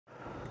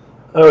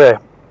Okay,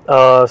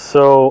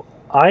 so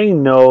I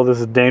know this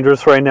is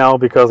dangerous right now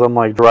because I'm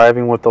like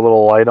driving with the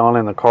little light on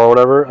in the car or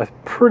whatever. I'm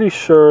pretty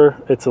sure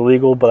it's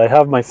illegal, but I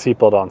have my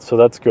seatbelt on, so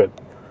that's good.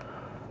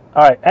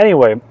 All right,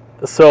 anyway,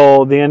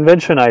 so the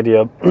invention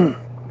idea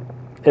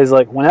is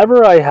like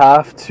whenever I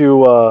have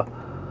to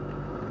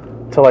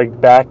like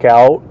back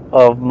out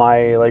of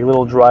my like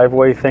little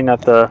driveway thing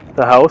at the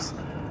house,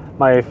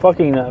 my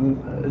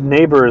fucking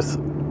neighbors,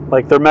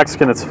 like, they're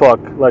Mexican as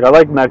fuck. Like, I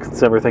like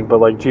Mexicans and everything, but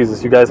like,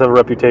 Jesus, you guys have a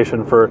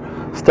reputation for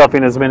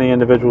stuffing as many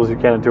individuals as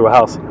you can into a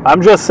house.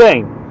 I'm just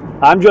saying.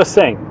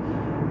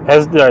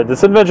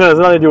 This invention has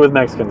nothing to do with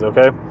Mexicans,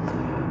 okay?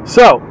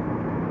 So,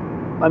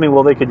 I mean,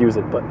 well, they could use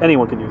it, but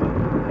anyone could use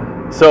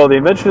it. So the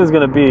invention is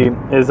going to be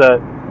is that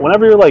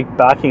whenever you're like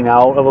backing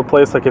out of a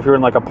place, like if you're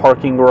in like a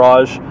parking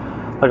garage,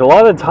 like a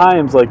lot of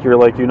times, like you're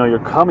like, you're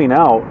coming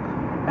out,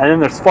 and then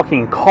there's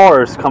fucking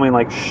cars coming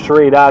like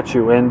straight at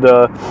you, and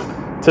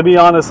to be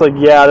honest, like,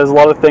 yeah, there's a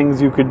lot of things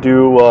you could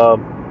do.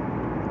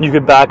 You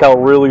could back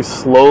out really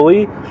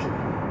slowly,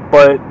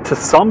 but to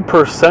some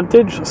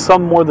percentage,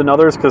 some more than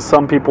others, because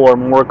some people are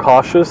more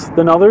cautious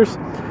than others,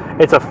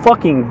 it's a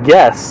fucking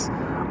guess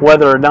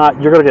whether or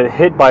not you're going to get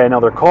hit by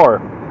another car.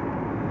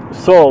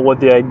 So what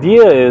the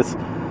idea is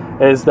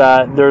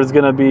that there's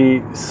going to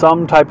be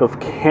some type of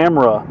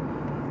camera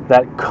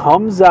that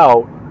comes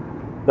out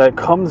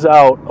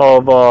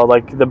of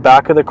like the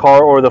back of the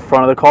car or the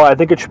front of the car. I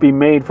think it should be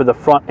made for the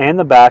front and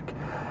the back.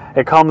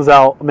 It comes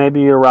out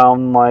maybe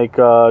around like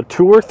 2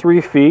 or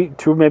 3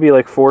 feet, maybe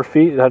like 4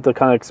 feet. You have to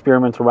kind of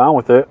experiment around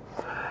with it.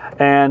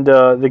 And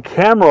the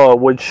camera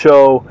would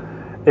show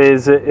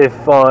is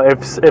if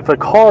a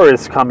car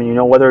is coming,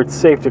 whether it's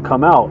safe to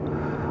come out.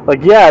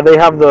 Like, yeah, they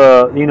have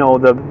the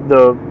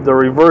the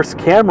reverse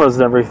cameras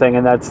and everything,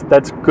 and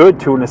that's good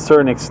to a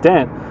certain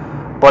extent.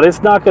 But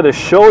it's not going to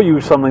show you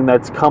something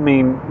that's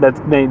coming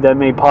that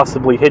may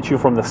possibly hit you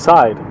from the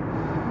side.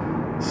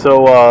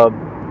 So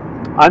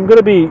I'm going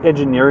to be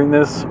engineering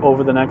this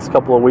over the next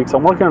couple of weeks.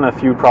 I'm working on a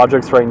few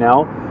projects right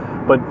now,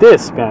 but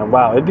this, man,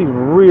 wow, it'd be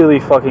really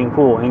fucking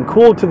cool, and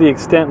cool to the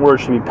extent where it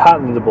should be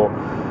patentable.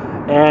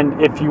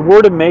 And if you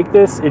were to make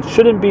this, it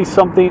should be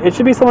something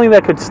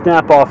that could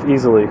snap off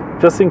easily,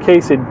 just in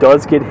case it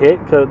does get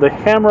hit, because the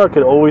camera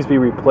could always be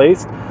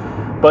replaced.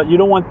 But you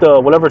don't want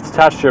whatever's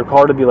attached to your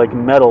car to be like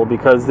metal,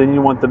 because then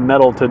you want the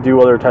metal to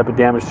do other type of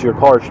damage to your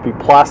car. It should be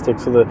plastic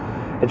so that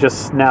it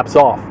just snaps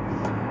off.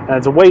 And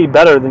it's way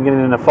better than getting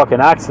in a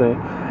fucking accident.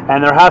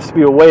 And there has to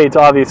be a way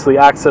to obviously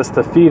access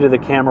the feed of the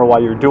camera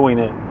while you're doing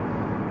it.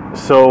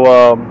 So,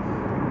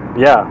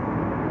 yeah,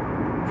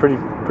 pretty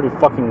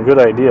fucking good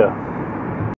idea.